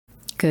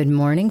Good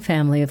morning,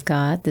 family of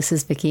God. This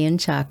is Vicki and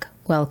Chuck.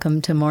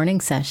 Welcome to Morning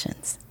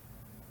Sessions.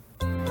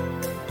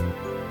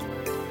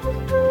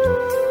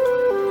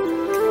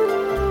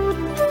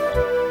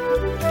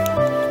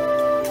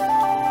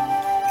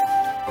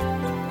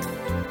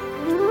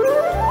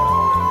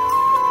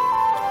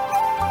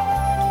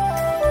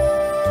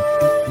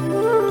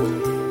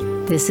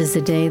 This is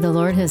the day the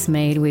Lord has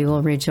made. We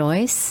will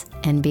rejoice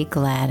and be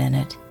glad in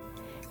it.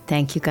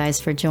 Thank you guys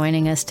for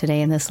joining us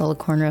today in this little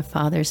corner of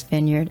Father's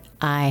Vineyard.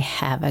 I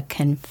have a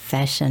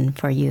confession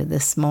for you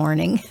this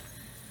morning.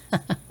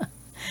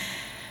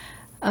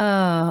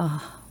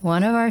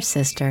 One of our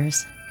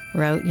sisters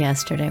wrote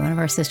yesterday, one of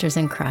our sisters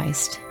in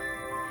Christ,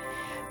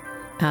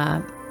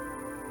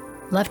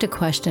 left a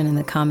question in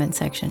the comment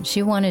section.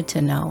 She wanted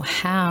to know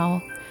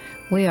how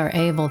we are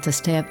able to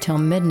stay up till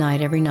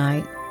midnight every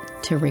night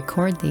to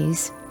record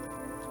these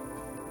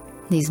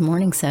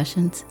morning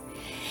sessions.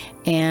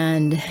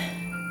 And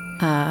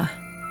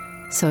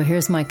so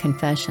here's my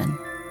confession.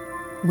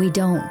 We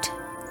don't.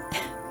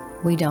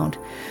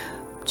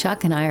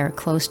 Chuck and I are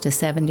close to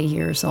 70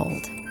 years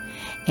old.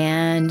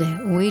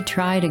 And we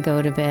try to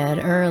go to bed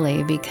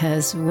early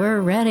because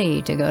we're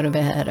ready to go to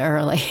bed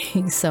early.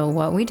 So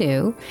what we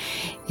do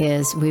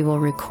is we will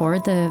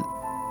record the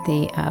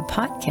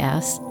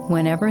podcast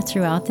whenever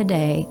throughout the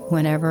day,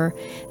 whenever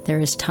there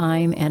is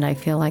time, and I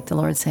feel like the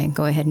Lord's saying,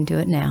 go ahead and do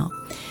it now.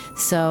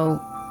 So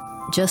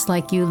just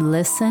like you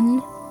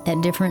listen at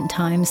different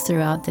times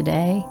throughout the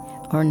day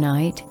or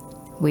night,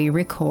 we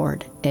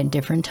record at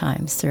different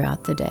times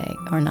throughout the day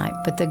or night.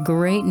 But the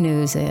great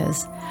news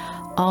is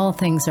all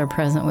things are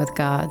present with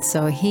God.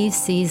 So He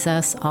sees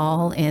us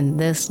all in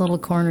this little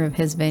corner of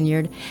His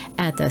vineyard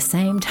at the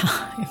same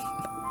time.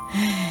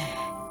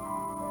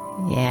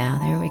 Yeah,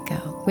 there we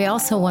go. We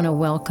also want to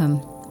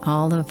welcome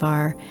all of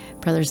our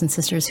brothers and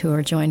sisters who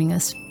are joining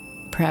us,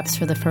 perhaps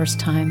for the first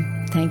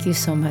time. Thank you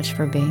so much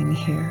for being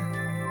here.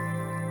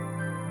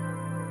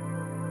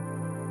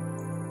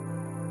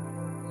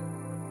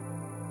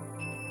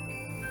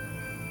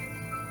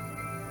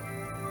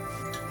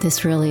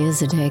 This really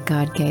is a day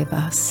God gave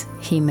us.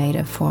 He made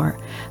it for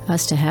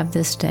us to have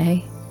this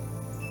day.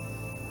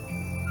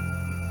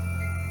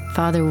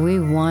 Father, we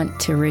want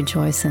to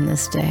rejoice in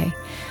this day.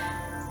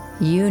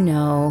 You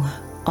know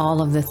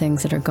all of the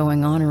things that are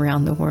going on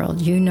around the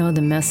world. You know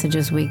the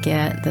messages we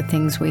get, the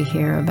things we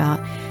hear about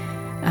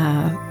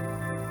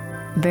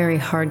very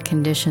hard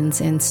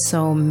conditions in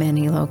so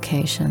many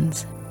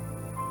locations.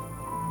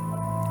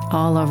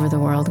 All over the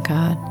world,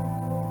 God.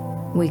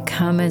 We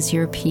come as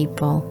your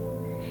people,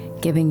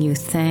 giving you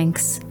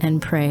thanks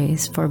and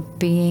praise for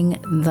being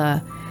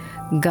the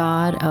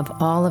God of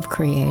all of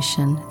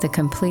creation, the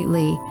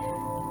completely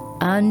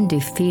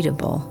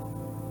undefeatable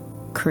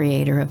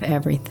creator of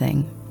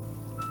everything.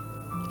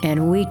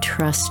 And we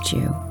trust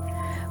you.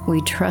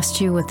 We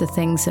trust you with the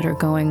things that are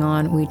going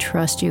on. We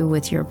trust you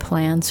with your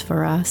plans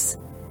for us.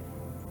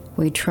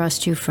 We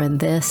trust you for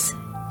this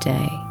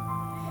day.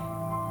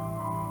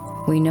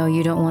 We know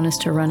you don't want us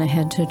to run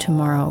ahead to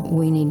tomorrow.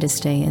 We need to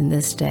stay in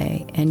this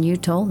day. And you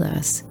told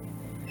us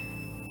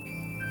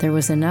there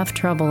was enough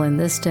trouble in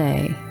this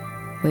day.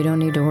 We don't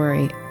need to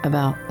worry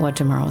about what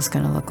tomorrow is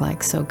going to look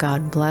like. So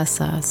God bless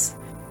us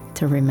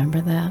to remember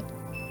that.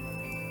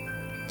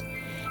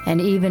 And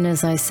even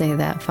as I say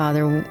that,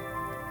 Father,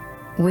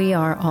 we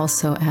are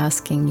also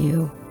asking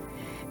you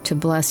to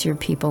bless your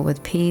people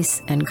with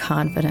peace and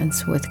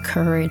confidence, with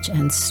courage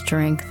and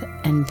strength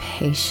and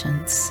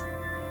patience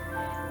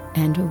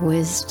and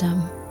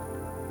wisdom.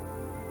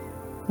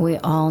 We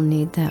all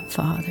need that,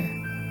 Father.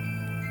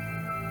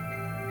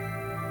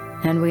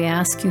 And we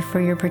ask you for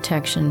your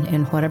protection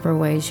in whatever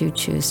ways you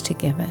choose to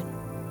give it.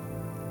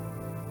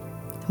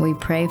 We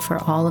pray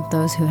for all of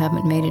those who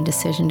haven't made a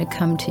decision to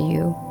come to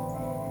you,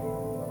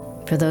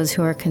 for those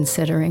who are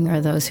considering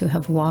or those who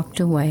have walked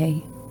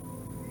away.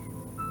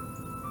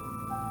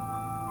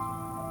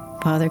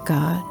 Father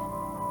God,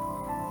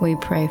 we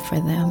pray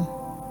for them.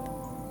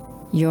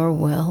 Your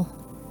will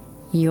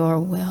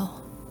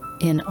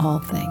in all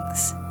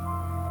things.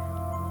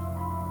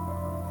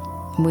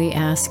 We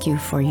ask you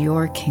for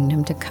your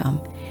kingdom to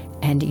come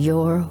and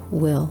your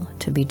will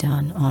to be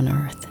done on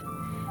earth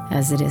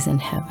as it is in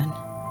heaven.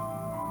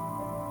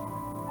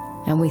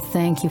 And we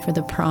thank you for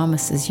the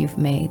promises you've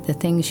made, the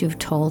things you've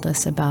told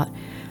us about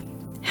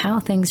how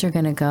things are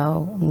going to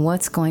go,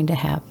 what's going to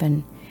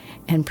happen,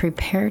 and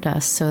prepared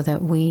us so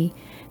that we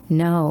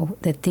know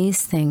that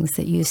these things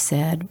that you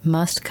said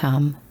must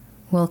come,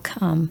 will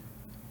come,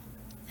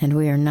 and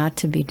we are not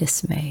to be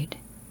dismayed,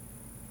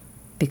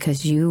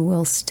 because you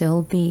will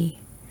still be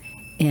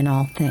in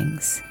all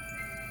things,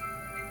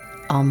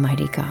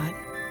 Almighty God.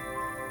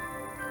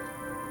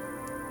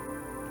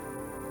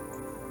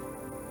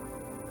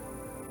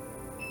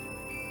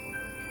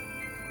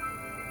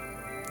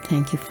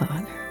 Thank you,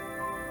 Father.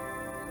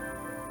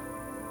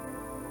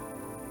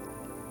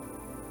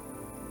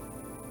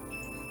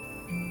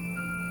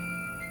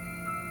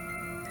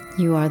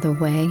 You are the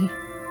way,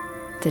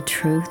 the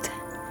truth,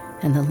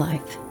 and the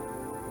life.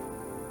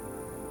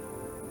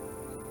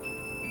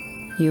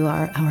 You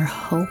are our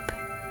hope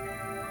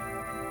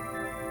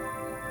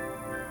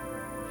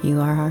You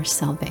are our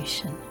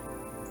salvation.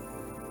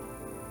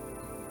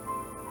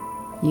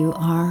 You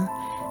are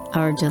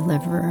our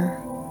deliverer,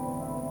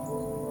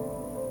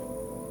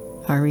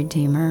 our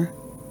Redeemer,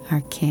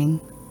 our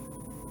King.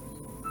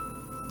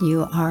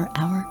 You are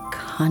our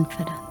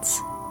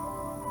confidence.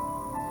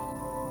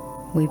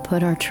 We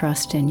put our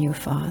trust in you,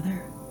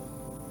 Father.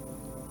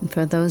 And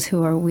for those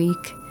who are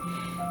weak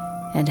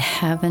and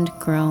haven't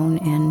grown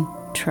in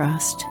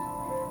trust,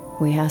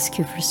 we ask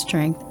you for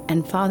strength.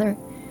 And Father,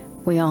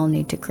 we all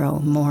need to grow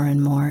more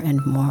and more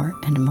and more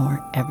and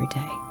more every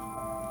day.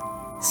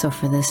 So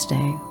for this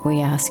day, we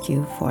ask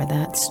you for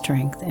that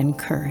strength and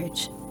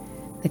courage,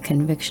 the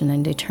conviction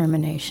and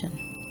determination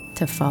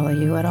to follow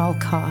you at all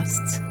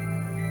costs.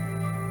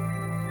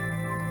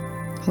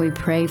 We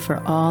pray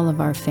for all of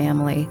our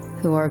family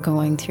who are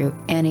going through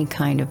any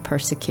kind of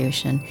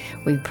persecution.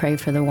 We pray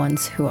for the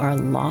ones who are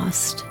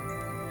lost.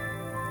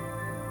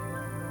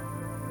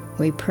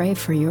 We pray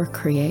for your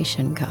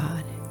creation,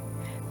 God.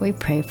 We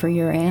pray for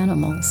your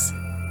animals.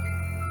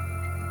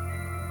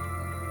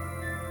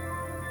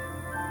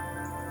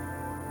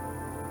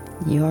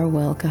 Your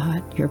will,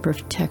 God, your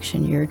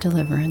protection, your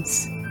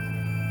deliverance,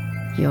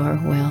 your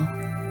will,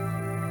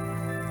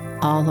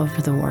 all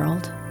over the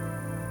world,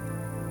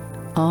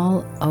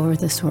 all over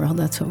this world.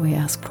 That's what we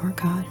ask for,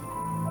 God.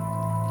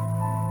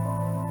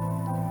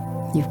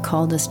 You've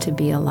called us to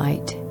be a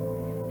light.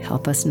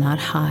 Help us not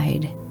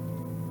hide.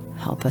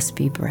 Help us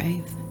be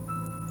brave.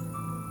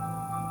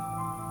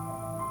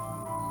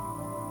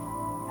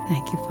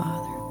 Thank you,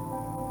 Father.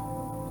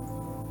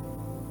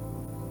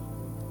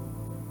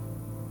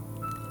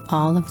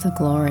 All of the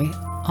glory,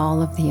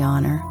 all of the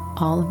honor,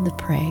 all of the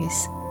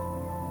praise,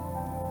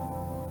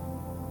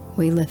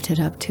 we lift it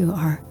up to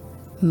our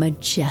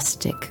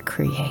majestic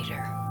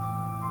Creator.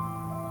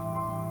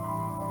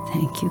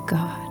 Thank you,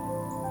 God.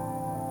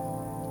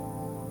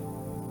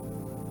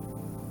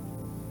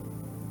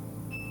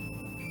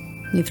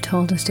 You've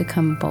told us to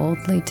come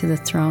boldly to the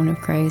throne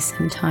of grace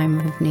in time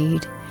of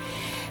need,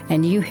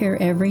 and you hear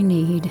every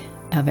need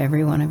of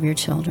every one of your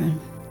children.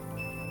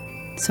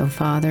 So,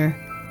 Father,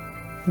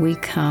 we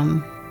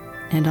come,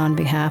 and on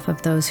behalf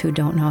of those who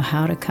don't know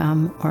how to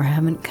come or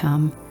haven't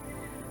come,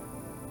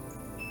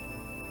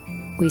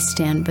 we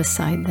stand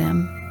beside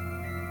them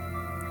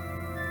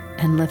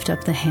and lift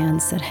up the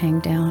hands that hang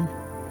down,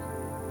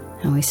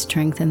 and we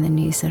strengthen the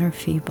knees that are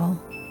feeble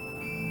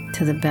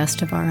to the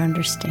best of our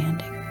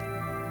understanding.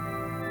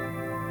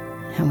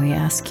 And we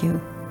ask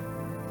you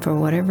for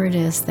whatever it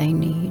is they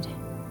need,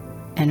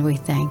 and we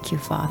thank you,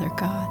 Father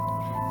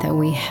God, that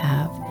we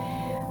have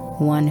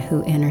one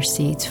who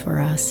intercedes for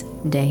us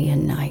day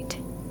and night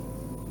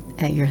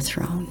at your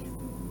throne.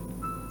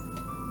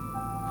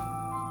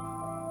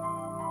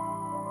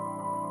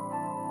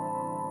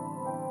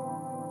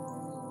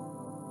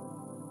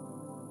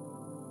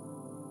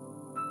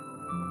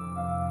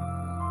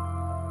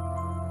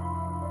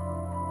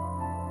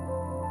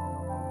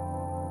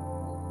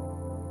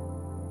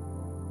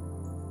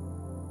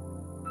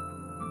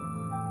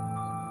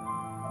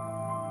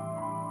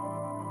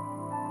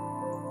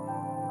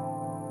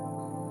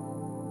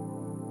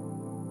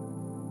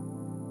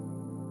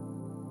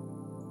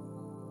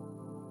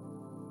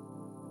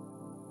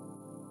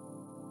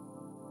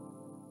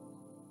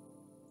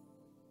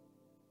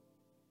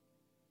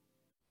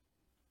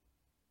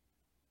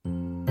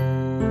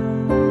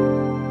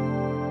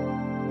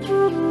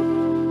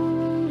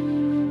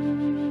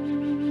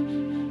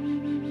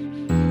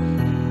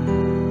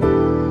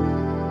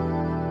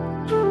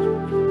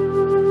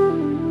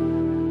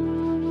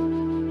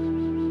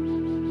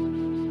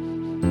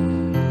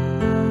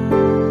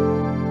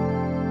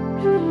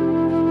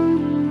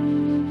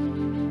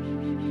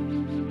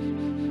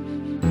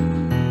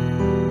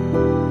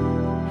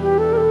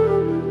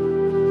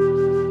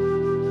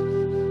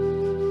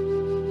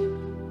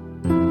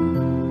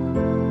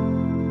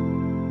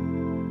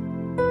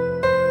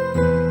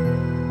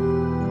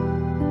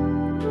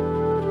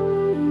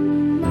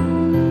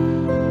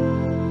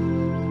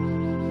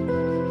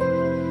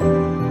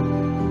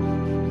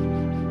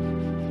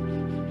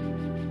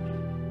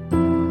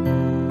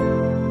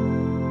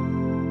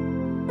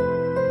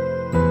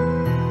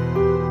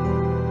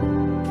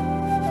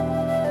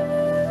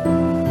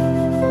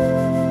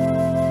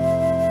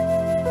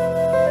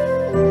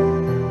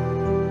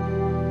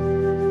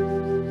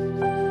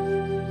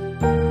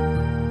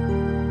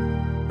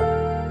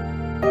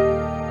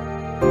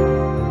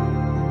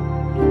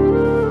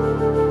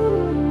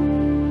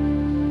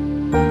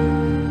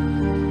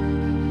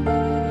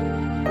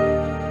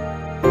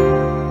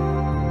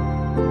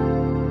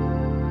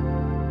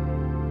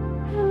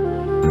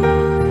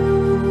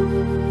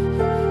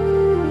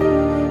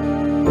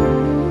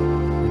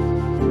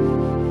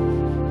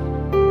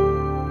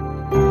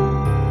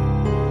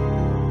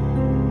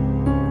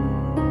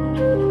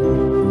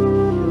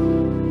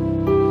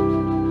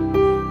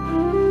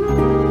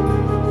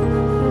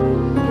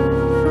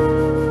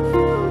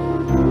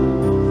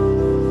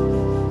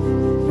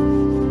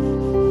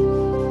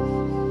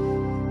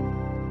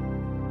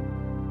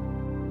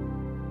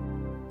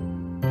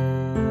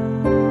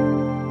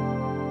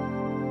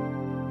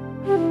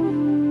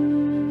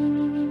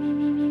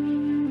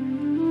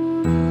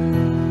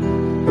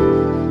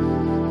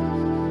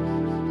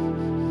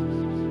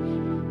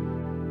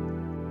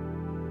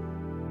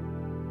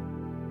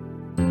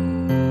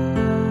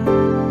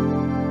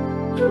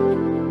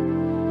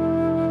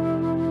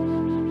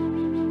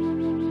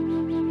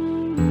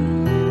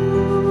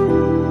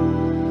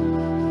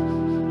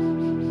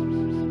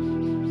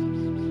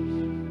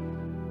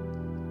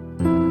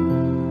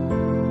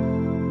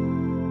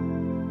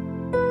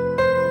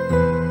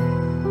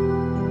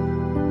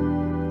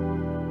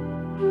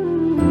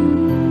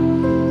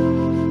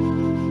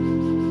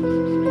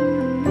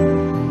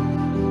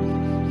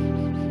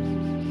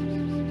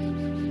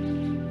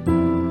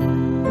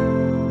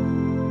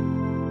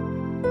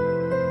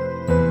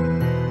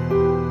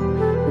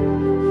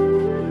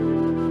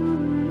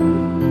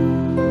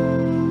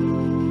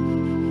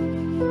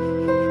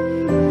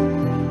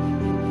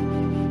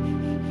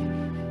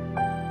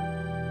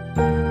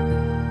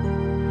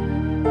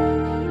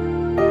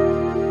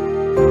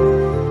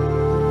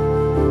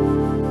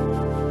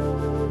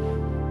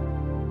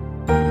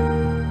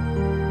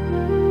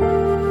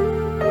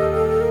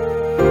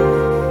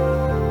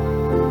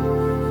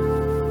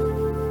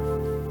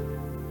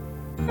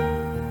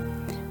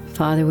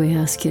 Father, we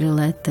ask you to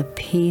let the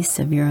peace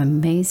of your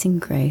amazing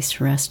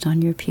grace rest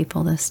on your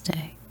people this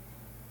day.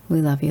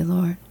 We love you,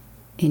 Lord.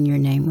 In your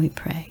name we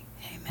pray.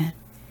 Amen.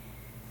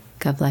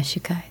 God bless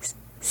you guys.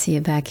 See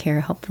you back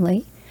here,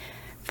 hopefully,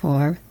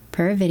 for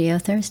Per Video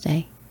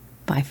Thursday.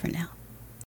 Bye for now.